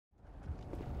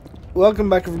Welcome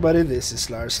back, everybody. This is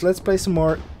Lars. Let's play some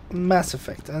more Mass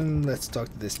Effect, and let's talk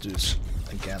to this dude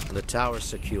again. The tower's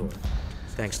secure.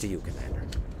 Thanks to you, Commander.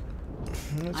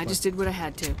 I just did what I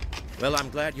had to. Well, I'm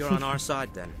glad you're on our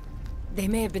side, then. They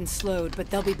may have been slowed, but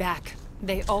they'll be back.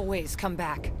 They always come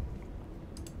back.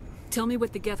 Tell me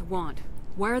what the Geth want.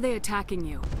 Why are they attacking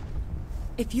you?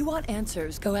 If you want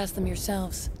answers, go ask them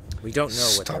yourselves. We don't know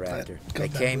what Stop they're that after. They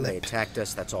goddamn came, they lip. attacked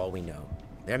us, that's all we know.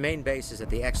 Their main base is at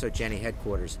the ExoGeni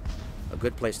headquarters. A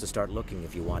good place to start looking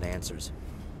if you want answers.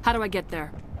 How do I get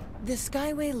there? The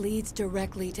Skyway leads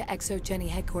directly to ExoGeni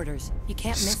headquarters. You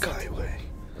can't miss it. Skyway.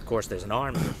 Of course, there's an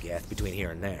army of Geth between here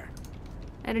and there.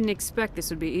 I didn't expect this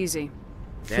would be easy.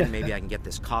 Then maybe I can get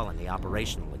this colony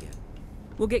operational again.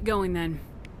 We'll get going then.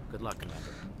 Good luck, Commander.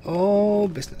 All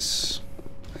business.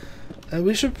 And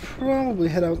we should probably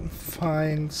head out and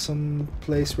find some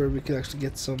place where we could actually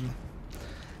get some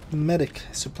medic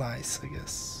supplies, I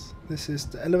guess. This is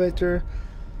the elevator.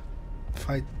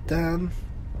 Fight Dan.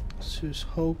 Choose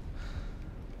Hope.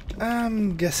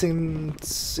 I'm guessing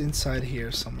it's inside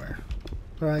here somewhere.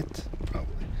 Right?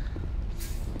 Probably.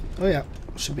 Oh yeah,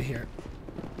 should be here.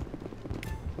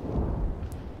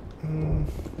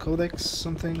 Codex,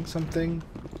 something.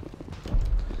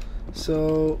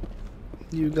 So,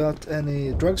 you got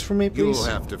any drugs for me, please? You'll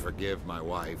have to forgive my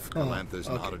wife. Oh, Calantha's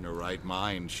okay. not in her right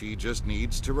mind. She just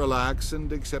needs to relax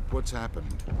and accept what's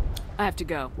happened. I have to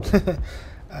go.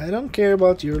 I don't care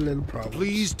about your little problems.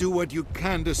 Please do what you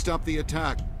can to stop the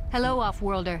attack. Hello,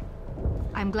 Off-Worlder.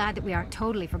 I'm glad that we aren't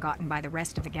totally forgotten by the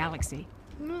rest of the galaxy.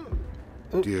 No.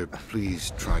 Dear,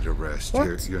 please try to rest.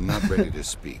 What? You're not ready to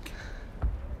speak.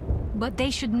 But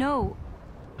they should know...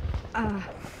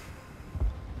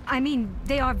 I mean,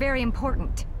 they are very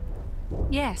important.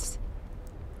 Yes.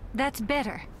 That's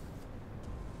better.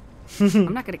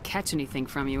 I'm not gonna catch anything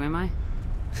from you, am I?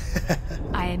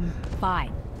 I'm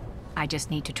fine. I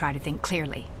just need to try to think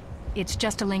clearly. It's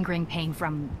just a lingering pain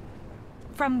from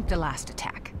the last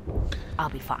attack. I'll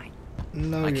be fine.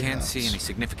 No, I you're can't not. see any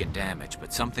significant damage,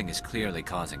 but something is clearly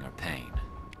causing her pain.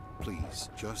 Please,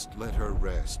 just let her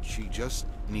rest. She just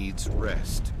needs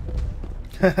rest.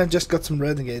 I just got some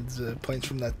renegades points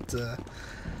from that.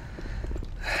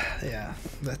 Yeah,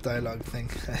 that dialogue thing.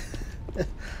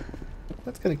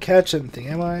 Not gonna catch anything,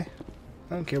 am I?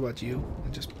 I don't care about you. I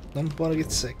just don't want to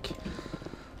get sick.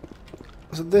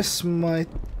 So this might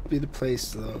be the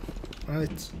place, though,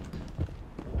 right?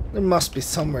 There must be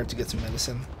somewhere to get some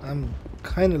medicine. I'm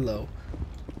kind of low,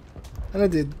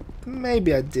 and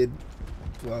maybe I did,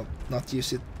 well, not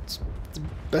use it the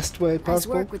best way Nice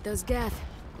possible. work with those Geth.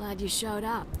 Glad you showed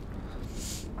up.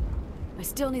 I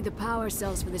still need the power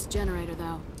cells for this generator,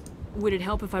 though. Would it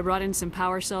help if I brought in some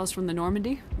power cells from the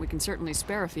Normandy? We can certainly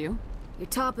spare a few. Your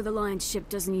top-of-the-line ship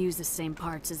doesn't use the same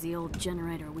parts as the old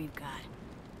generator we've got.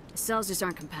 The cells just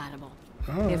aren't compatible.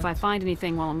 If I find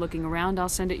anything while I'm looking around, I'll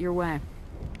send it your way.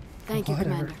 Thank you,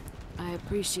 Whatever. Commander. I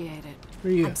appreciate it. For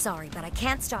you. I'm sorry, but I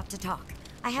can't stop to talk.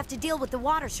 I have to deal with the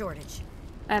water shortage.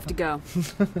 I have to go.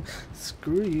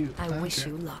 Screw you. I don't wish care.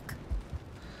 you luck.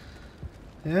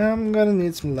 Yeah, I'm gonna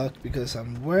need some luck because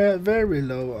I'm very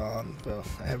low on, well,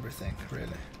 everything, really.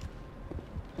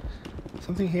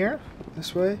 Something here?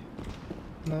 This way?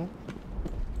 No?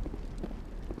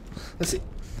 Let's see.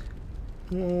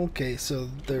 Okay, so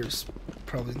there's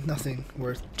probably nothing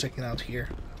worth checking out here.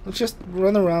 Let's just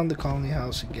run around the colony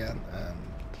house again, and...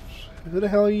 Who the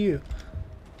hell are you?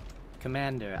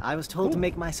 Commander, I was told to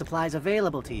make my supplies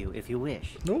available to you if you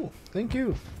wish. No, thank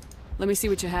you. Let me see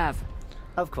what you have.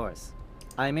 Of course.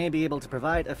 I may be able to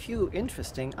provide a few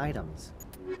interesting items.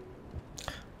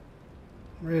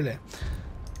 Really?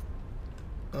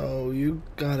 Oh, you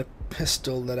got a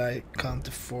pistol that I can't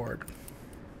afford.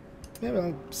 Maybe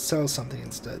I'll sell something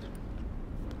instead.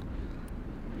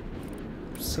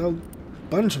 Sell a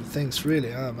bunch of things,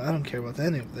 really. I don't care about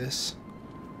any of this.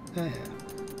 Yeah.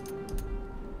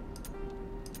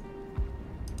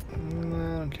 I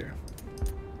don't care.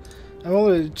 I've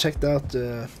already checked out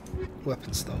the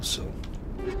weapons though, so...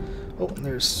 Oh,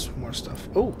 there's more stuff.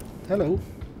 Oh, hello.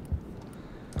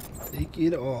 Take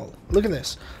it all. Look at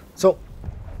this. So,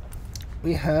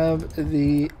 we have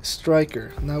the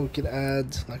striker. Now we can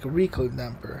add like a recoil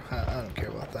damper. I don't care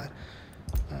about that.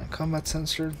 Combat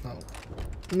sensor? No.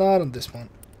 Not on this one.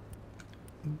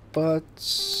 But...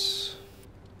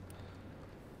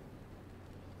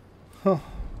 Huh.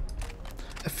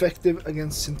 Effective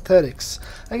against synthetics.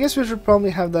 I guess we should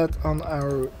probably have that on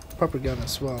our proper gun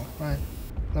as well, right?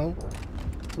 No?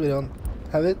 We don't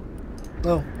have it?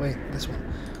 No, wait, this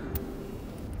one.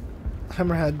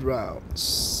 Hammerhead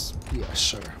rounds. Yeah,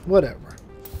 sure. Whatever.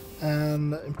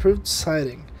 And improved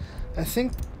sighting. I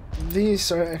think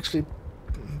these are actually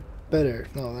better.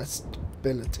 No, that's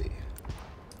stability.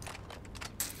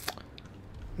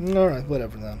 Alright,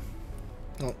 whatever then.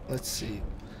 Oh, let's see.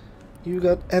 You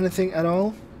got anything at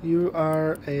all? You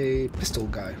are a pistol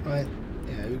guy, right?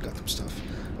 Yeah, you got some stuff.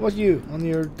 What about you on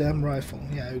your damn rifle?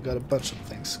 Yeah, you got a bunch of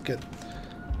things. Good.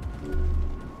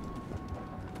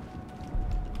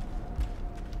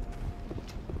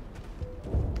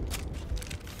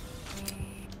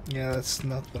 Yeah, that's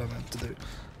not what I meant to do.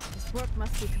 This work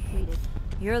must be completed.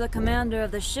 You're the commander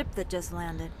of the ship that just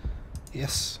landed.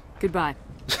 Yes. Goodbye.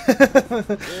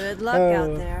 Good luck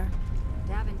out there.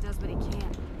 Davin does what he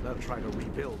can. They'll try to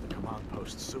rebuild the command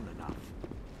post soon enough.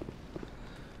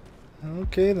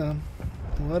 Okay then.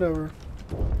 Whatever.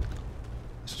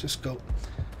 Let's just go.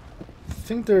 I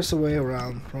think there's a way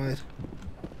around, right?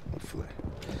 Hopefully.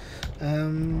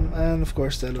 And of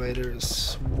course the elevator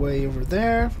is way over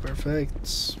there.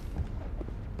 Perfect.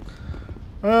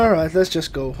 Alright, let's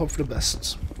just go. Hope for the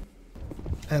best.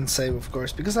 And save, of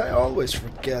course, because I always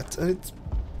forget. And it's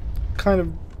kind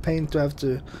of pain to have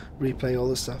to replay all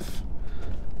this stuff.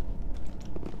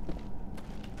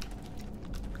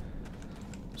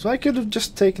 So I could have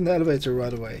just taken the elevator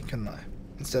right away, couldn't I?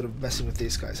 Instead of messing with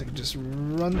these guys, I could just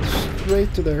run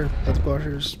straight to their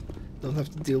headquarters. Don't have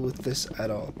to deal with this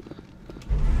at all.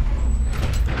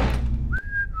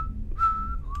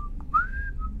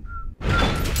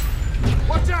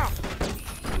 Watch out!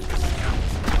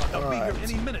 They'll Alright. be here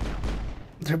any minute.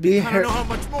 They'll be I don't here. know how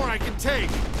much more I can take.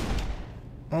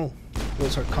 Oh,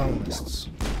 those are colonists.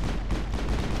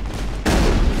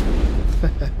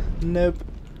 Nope.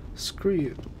 Screw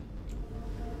you.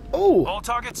 Oh! All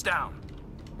targets down.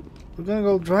 We're gonna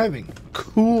go driving.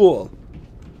 Cool!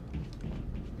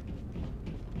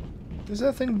 Is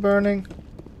that thing burning?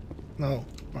 No.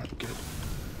 Alright, good.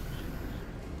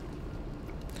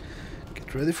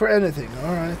 Get ready for anything.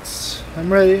 Alright.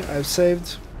 I'm ready. I've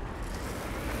saved.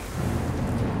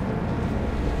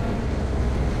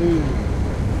 Ooh.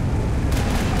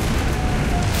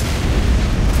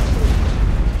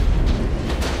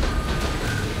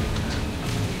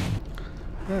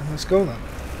 Yeah, let's go then.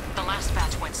 The last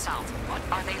batch went south. What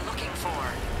are they looking for?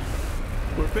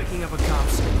 We're picking up a comm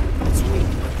signal. It's weak,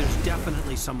 but there's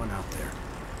definitely someone out there.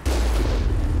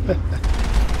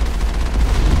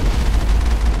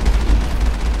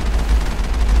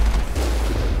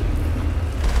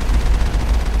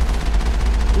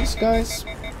 These guys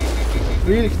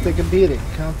really can take a beating,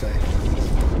 can't they?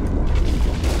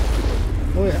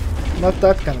 Oh yeah, not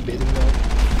that kind of beating though.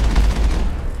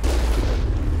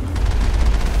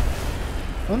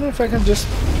 I wonder if I can just...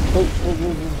 Oh,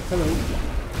 hello.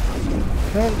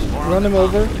 Can I run him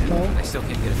over? No? I still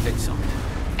can't get a fix on it.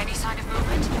 Any sign of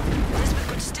movement? Elizabeth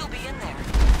could still be in there.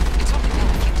 It's only been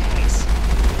a few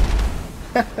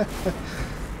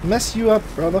days. Mess you up,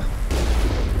 brother.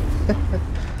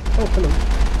 Oh, hello.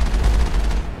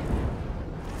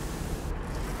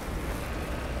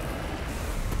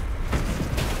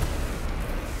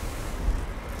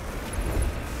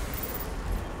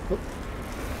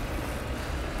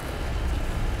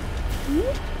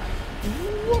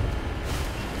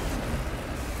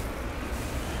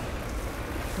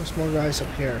 There's more guys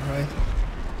up here, right?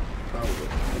 Probably.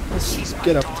 Let's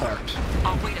get up top.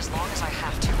 I'll wait as long as I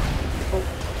have to. Oh.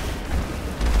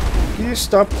 Can you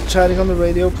stop chatting on the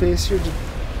radio, please? You're just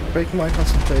breaking my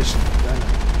concentration. Damn it.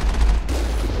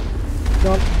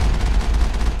 Come on.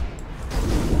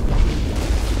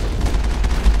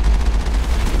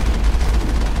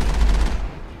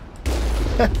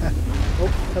 Oh,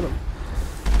 hello.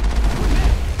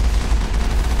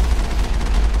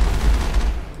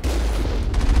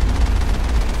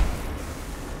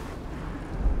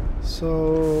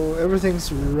 So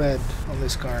everything's red on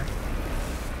this car.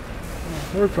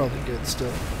 Oh, we're probably good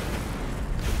still.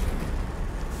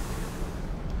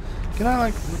 Can I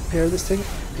like repair this thing?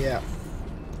 Yeah.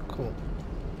 Cool.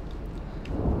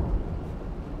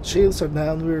 Shields are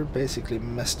down, we're basically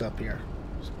messed up here.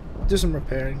 Do some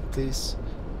repairing, please.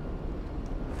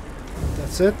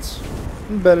 That's it.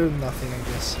 Better than nothing, I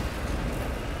guess.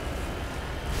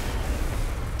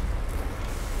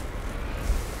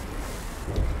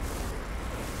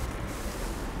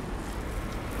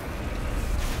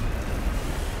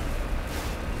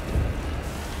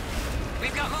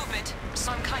 We've got movement.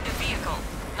 Some kind of vehicle.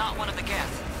 Not one of the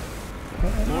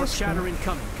Geth. More chatter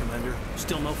incoming, Commander.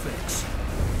 Still no fix.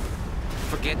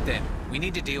 Forget them. We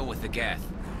need to deal with the Geth.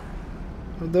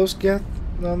 Are those Geth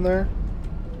down there?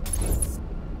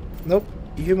 Nope.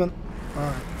 Human.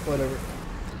 Alright, whatever.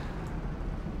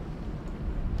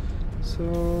 So,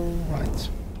 right.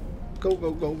 Go,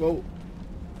 go, go, go.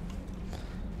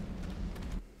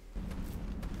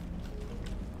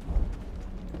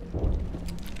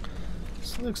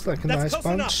 This looks like a That's nice close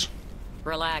bunch.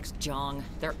 Relax, Jeong.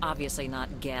 They're obviously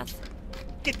not Geth.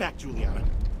 Get back, Juliana.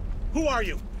 Who are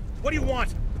you? What do you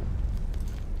want?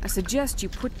 I suggest you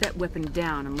put that weapon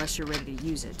down unless you're ready to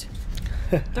use it.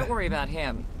 Don't worry about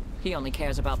him. He only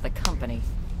cares about the company.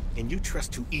 And you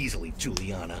trust too easily,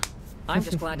 Juliana. I'm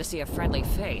just glad to see a friendly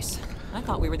face. I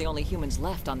thought we were the only humans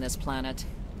left on this planet.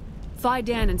 Phi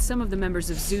Dan and some of the members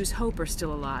of Zoo's Hope are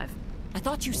still alive. I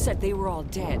thought you said they were all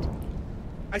dead.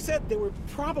 I said they were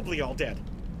probably all dead.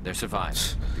 They're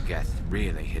survivors. The Geth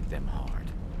really hit them hard.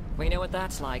 We know what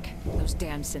that's like. Those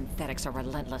damn synthetics are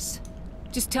relentless.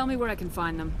 Just tell me where I can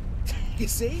find them. You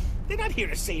see? They're not here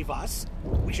to save us.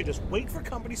 We should just wait for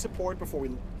company support before we...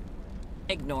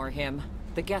 Ignore him.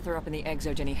 The Geth are up in the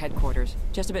Exogeny headquarters,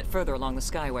 just a bit further along the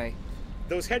Skyway.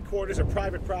 Those headquarters are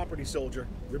private property, soldier.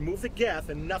 Remove the Geth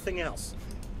and nothing else.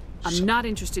 I'm not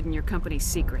interested in your company's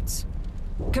secrets.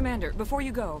 Commander, before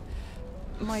you go,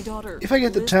 my daughter... If I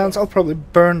get the chance, I'll probably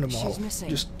burn them all. She's missing.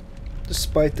 Just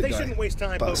despite the guy. They shouldn't waste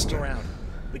time Buster. poking around.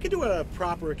 We can do a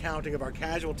proper accounting of our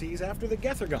casualties after the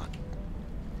Geth are gone.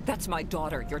 That's my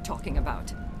daughter you're talking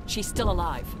about. She's still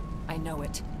alive. I know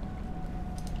it.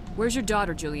 Where's your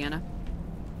daughter, Juliana?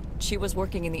 She was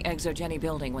working in the Exogeny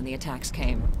building when the attacks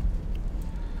came.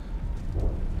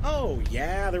 Oh,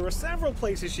 yeah, there were several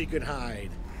places she could hide.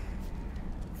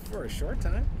 For a short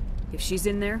time. If she's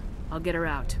in there, I'll get her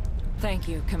out. Thank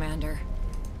you, Commander.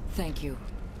 Thank you.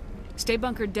 Stay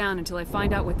bunkered down until I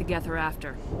find out what the Geth are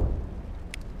after.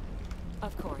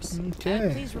 Of course. Okay.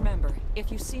 And please remember,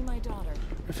 if you see my daughter...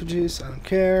 Refugees, I don't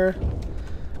care.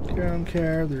 I don't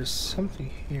care. There's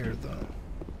something here, though.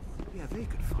 Yeah, they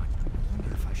could find them. I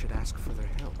wonder if I should ask for their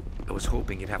help. I was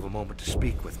hoping you'd have a moment to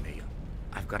speak with me.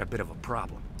 I've got a bit of a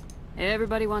problem.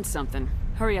 Everybody wants something.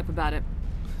 Hurry up about it.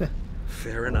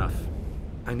 Fair enough.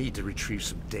 I need to retrieve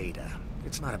some data.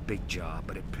 It's not a big job,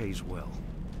 but it pays well.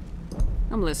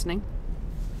 I'm listening.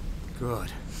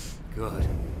 Good. Good.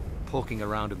 Poking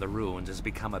around in the ruins has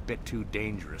become a bit too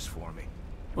dangerous for me.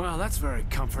 Well, that's very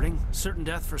comforting. Certain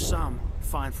death for some,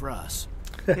 fine for us.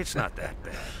 It's not that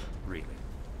bad, really.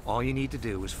 All you need to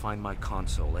do is find my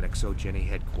console at Exogeny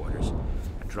headquarters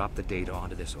and drop the data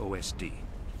onto this OSD.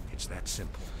 It's that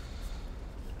simple.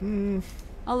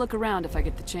 I'll look around if I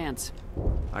get the chance.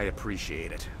 I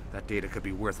appreciate it. That data could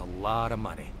be worth a lot of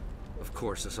money. Of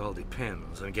course, this all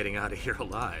depends on getting out of here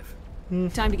alive.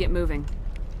 Time to get moving.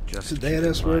 If the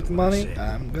data's worth money,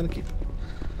 I'm gonna keep it.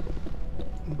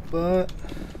 But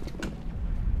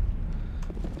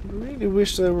I really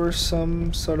wish there were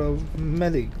some sort of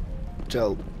medic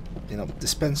gel,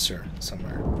 dispenser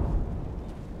somewhere.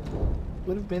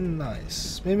 Would have been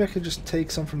nice. Maybe I could just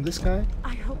take some from this guy.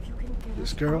 I hope you can get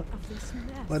This us girl. out of this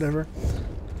mess. Whatever.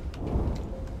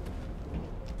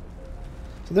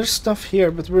 So there's stuff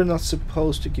here, but we're not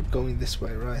supposed to keep going this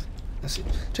way, right? Let's see.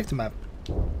 Check the map.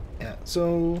 Yeah,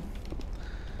 so...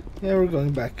 yeah, we're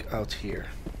going back out here.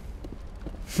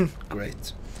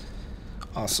 Great.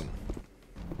 Awesome.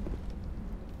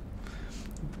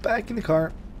 Back in the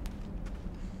car.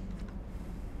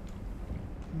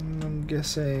 I'm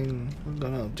guessing we're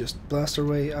gonna just blast our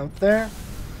way out there.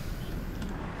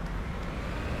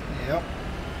 Yep.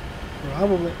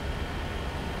 Probably.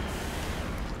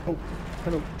 Oh,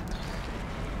 hello.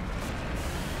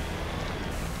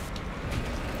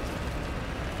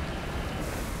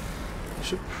 I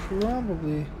should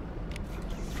probably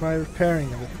try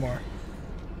repairing a bit more.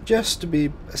 Just to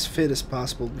be as fit as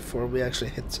possible before we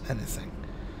actually hit anything.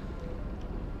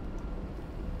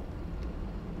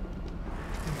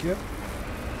 Thank you.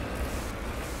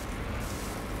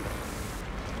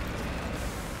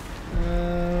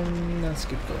 Let's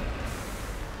keep going.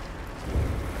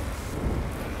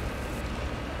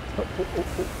 Oh,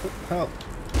 help.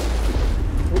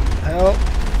 Oh, help.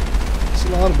 There's a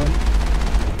lot of them.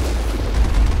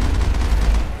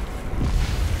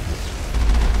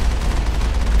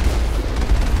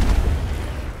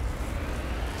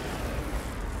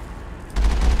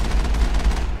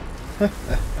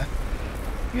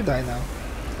 You die now.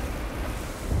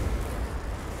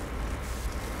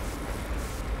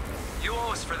 You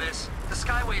owe us for this. The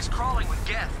Skyway is crawling with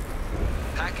Geth.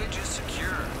 Package is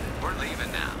secure. We're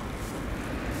leaving now.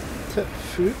 The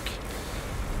fuck?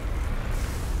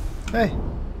 Hey.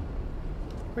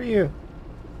 Where are you?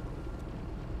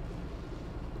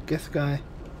 Geth guy.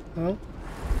 Oh.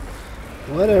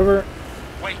 Whatever.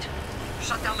 Wait.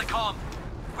 Shut down the comm.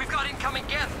 We've got incoming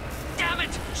Geth. Damn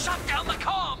it! Shut down the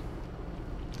comm!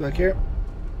 Back here.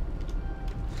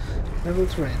 Level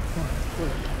terrain.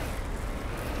 Whatever.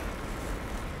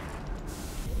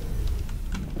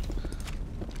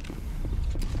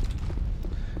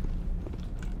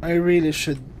 I really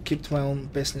should keep to my own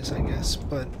business, I guess,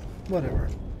 but whatever.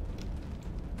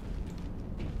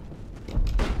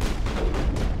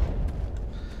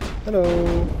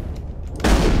 Hello.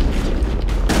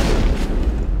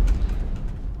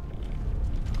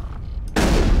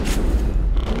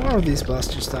 More of these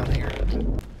bastards down here.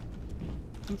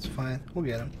 That's fine, we'll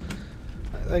get them.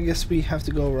 I guess we have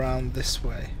to go around this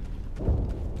way.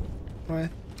 Right?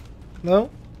 No?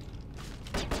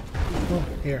 Oh,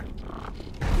 here.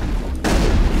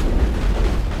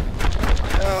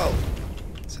 Oh!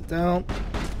 Sit down.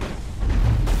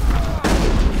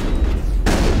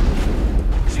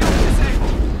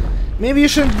 Maybe you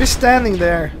shouldn't be standing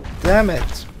there. Damn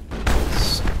it.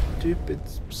 Stupid.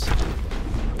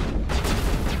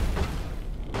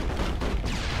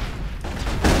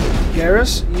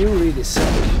 Garrus, you really suck.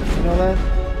 You know that?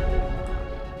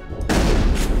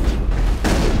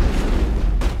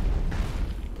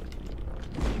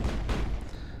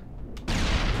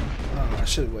 Oh, I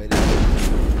should have waited.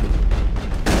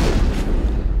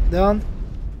 Down.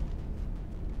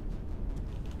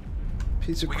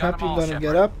 Piece of crap, you're gonna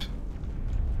get up.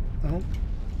 No?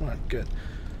 Alright, good.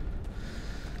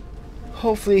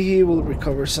 Hopefully he will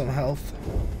recover some health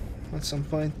at some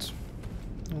point.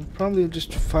 We'll probably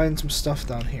just find some stuff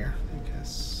down here, I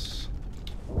guess.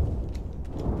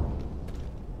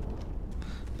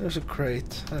 There's a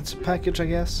crate. That's a package, I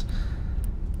guess.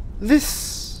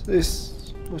 This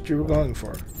is what you were going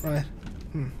for, right?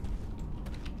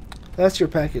 That's your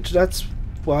package. That's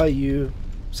why you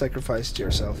sacrificed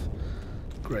yourself.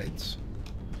 Great.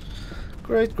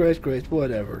 Great, great, great.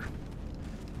 Whatever.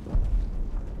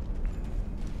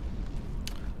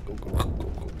 Go, go, go, go,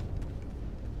 go.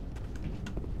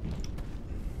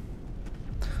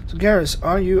 So, Garrus,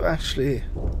 are you actually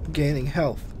gaining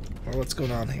health? Or what's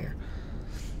going on here?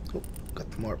 Oh,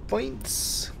 got more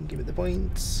points. Give me the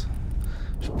points.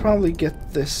 Should probably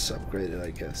get this upgraded,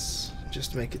 I guess.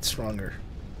 Just to make it stronger.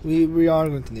 We are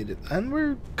going to need it. And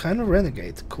we're kind of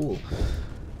renegade. Cool.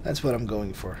 That's what I'm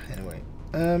going for, anyway.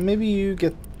 Maybe you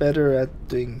get better at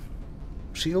doing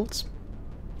shields?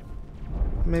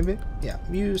 Maybe? Yeah,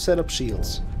 you set up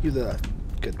shields. You do that.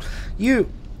 Good.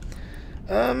 You!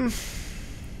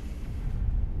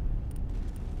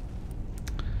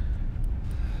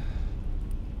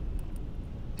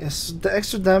 Yes, the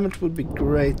extra damage would be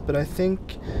great, but I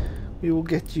think we will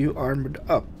get you armored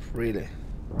up, really.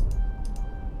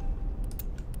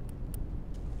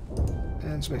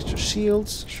 And some extra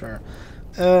shields, sure.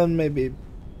 And maybe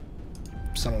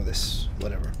some of this,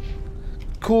 whatever.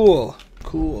 Cool,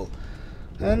 cool.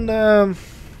 And, I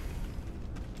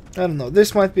don't know,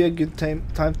 this might be a good time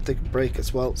to take a break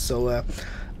as well. So,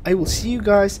 I will see you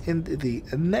guys in the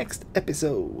next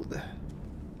episode.